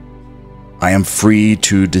 I am free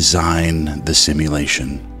to design the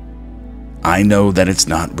simulation. I know that it's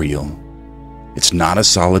not real. It's not a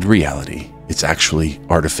solid reality. It's actually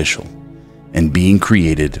artificial and being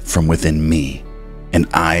created from within me and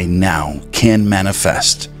I now can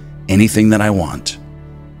manifest anything that I want,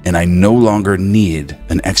 and I no longer need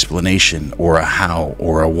an explanation or a how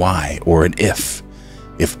or a why or an if.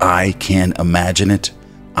 If I can imagine it,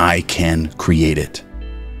 I can create it.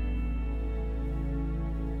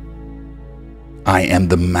 I am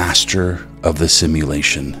the master of the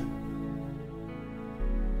simulation.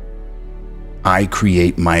 I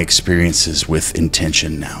create my experiences with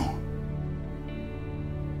intention now.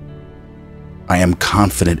 I am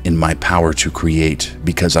confident in my power to create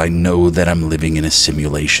because I know that I'm living in a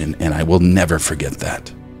simulation, and I will never forget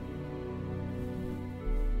that.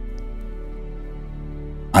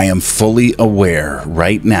 I am fully aware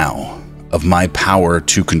right now of my power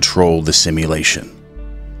to control the simulation.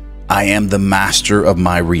 I am the master of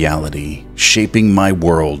my reality, shaping my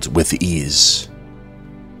world with ease.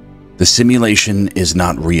 The simulation is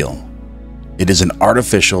not real. It is an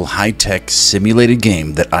artificial, high-tech, simulated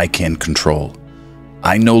game that I can control.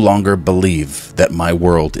 I no longer believe that my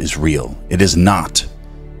world is real. It is not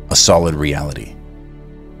a solid reality.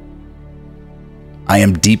 I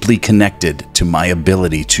am deeply connected to my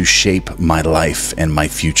ability to shape my life and my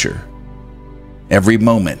future. Every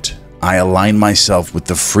moment, I align myself with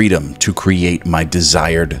the freedom to create my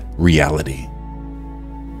desired reality.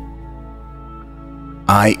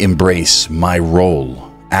 I embrace my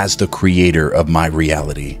role as the creator of my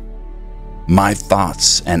reality. My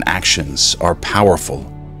thoughts and actions are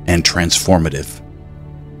powerful and transformative.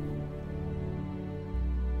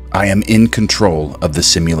 I am in control of the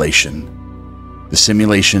simulation. The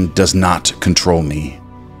simulation does not control me.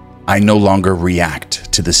 I no longer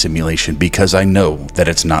react to the simulation because I know that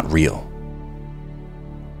it's not real.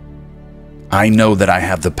 I know that I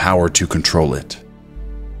have the power to control it.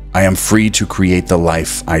 I am free to create the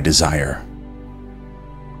life I desire.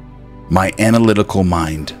 My analytical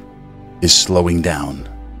mind is slowing down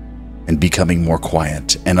and becoming more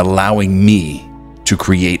quiet and allowing me to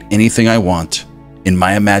create anything I want in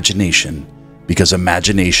my imagination, because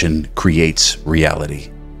imagination creates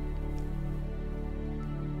reality.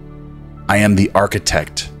 I am the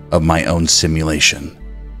architect of my own simulation.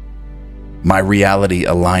 My reality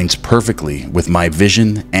aligns perfectly with my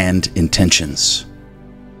vision and intentions.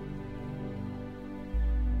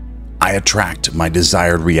 I attract my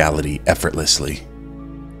desired reality effortlessly.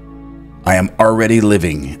 I am already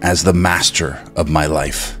living as the master of my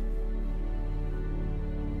life.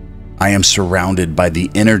 I am surrounded by the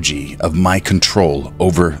energy of my control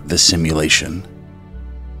over the simulation.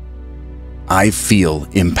 I feel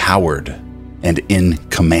empowered and in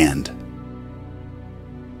command.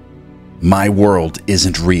 My world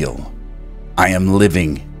isn't real. I am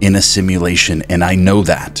living in a simulation, and I know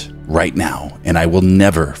that right now, and I will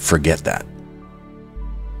never forget that.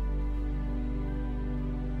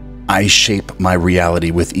 I shape my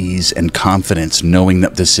reality with ease and confidence, knowing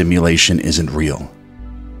that the simulation isn't real.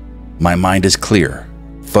 My mind is clear,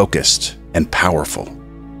 focused, and powerful.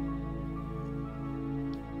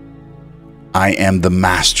 I am the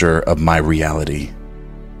master of my reality.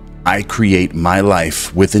 I create my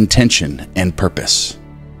life with intention and purpose.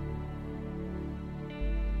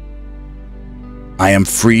 I am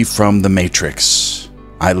free from the matrix.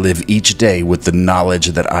 I live each day with the knowledge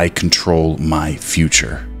that I control my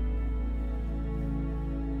future.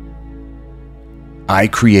 I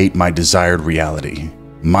create my desired reality.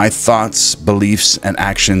 My thoughts, beliefs, and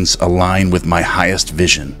actions align with my highest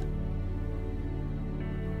vision.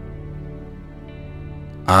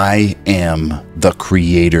 I am the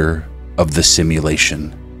creator of the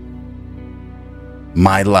simulation.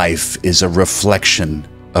 My life is a reflection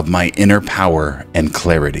of my inner power and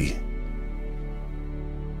clarity.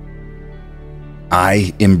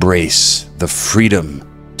 I embrace the freedom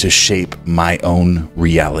to shape my own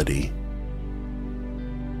reality.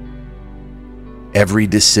 Every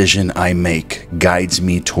decision I make guides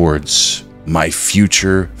me towards my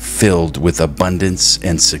future filled with abundance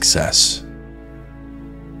and success.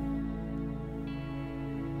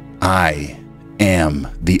 I am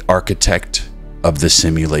the architect of the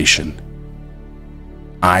simulation.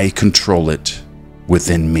 I control it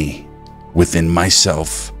within me, within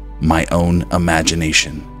myself, my own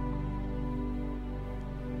imagination.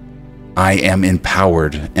 I am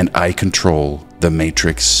empowered and I control the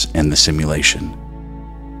matrix and the simulation.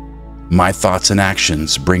 My thoughts and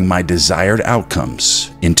actions bring my desired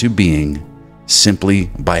outcomes into being simply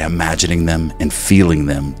by imagining them and feeling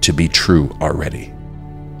them to be true already.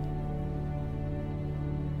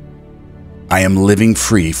 I am living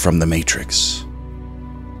free from the matrix.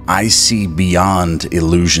 I see beyond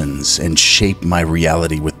illusions and shape my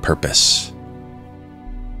reality with purpose.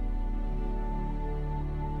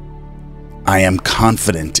 I am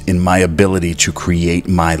confident in my ability to create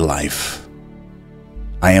my life.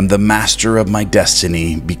 I am the master of my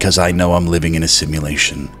destiny because I know I'm living in a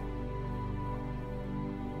simulation.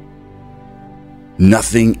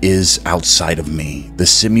 Nothing is outside of me. The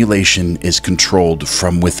simulation is controlled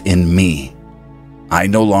from within me. I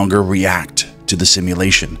no longer react to the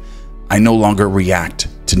simulation. I no longer react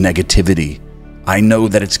to negativity. I know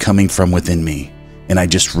that it's coming from within me, and I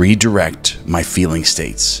just redirect my feeling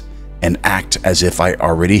states and act as if I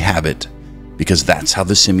already have it, because that's how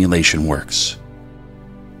the simulation works.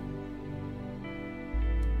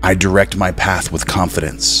 I direct my path with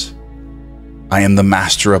confidence. I am the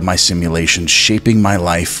master of my simulation, shaping my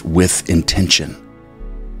life with intention.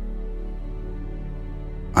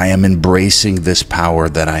 I am embracing this power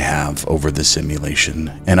that I have over the simulation,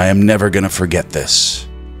 and I am never going to forget this.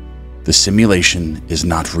 The simulation is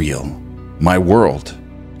not real. My world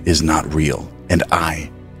is not real, and I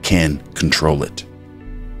can control it.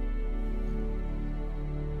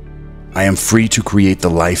 I am free to create the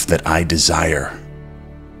life that I desire.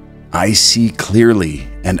 I see clearly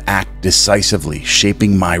and act decisively,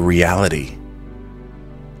 shaping my reality.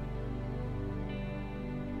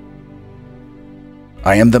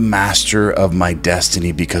 I am the master of my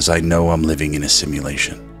destiny because I know I'm living in a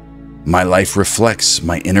simulation. My life reflects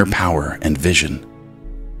my inner power and vision.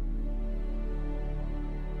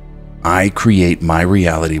 I create my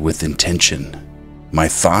reality with intention. My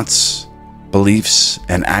thoughts, beliefs,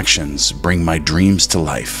 and actions bring my dreams to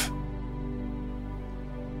life.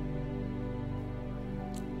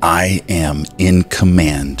 I am in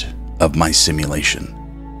command of my simulation.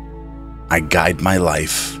 I guide my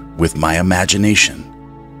life with my imagination.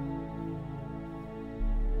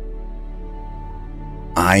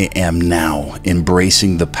 I am now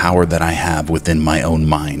embracing the power that I have within my own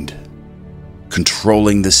mind,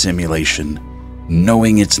 controlling the simulation,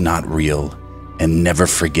 knowing it's not real, and never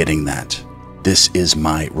forgetting that. This is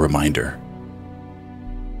my reminder.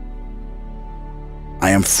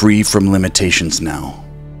 I am free from limitations now.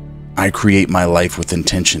 I create my life with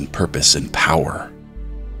intention, purpose, and power.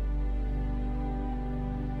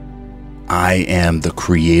 I am the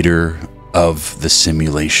creator of the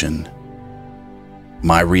simulation.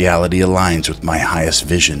 My reality aligns with my highest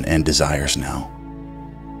vision and desires now.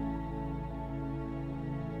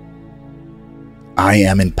 I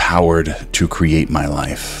am empowered to create my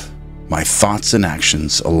life. My thoughts and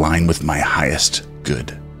actions align with my highest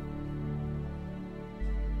good.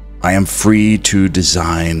 I am free to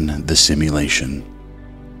design the simulation.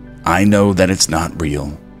 I know that it's not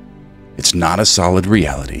real. It's not a solid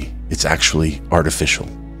reality. It's actually artificial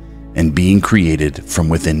and being created from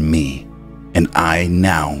within me. And I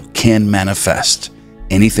now can manifest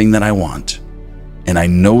anything that I want. And I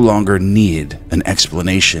no longer need an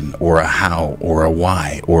explanation or a how or a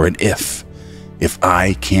why or an if. If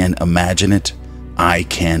I can imagine it, I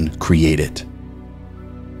can create it.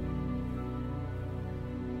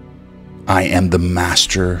 I am the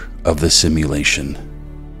master of the simulation.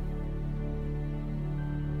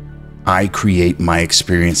 I create my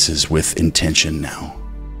experiences with intention now.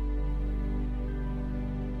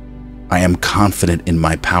 I am confident in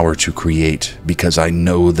my power to create because I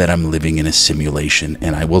know that I'm living in a simulation,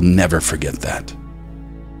 and I will never forget that.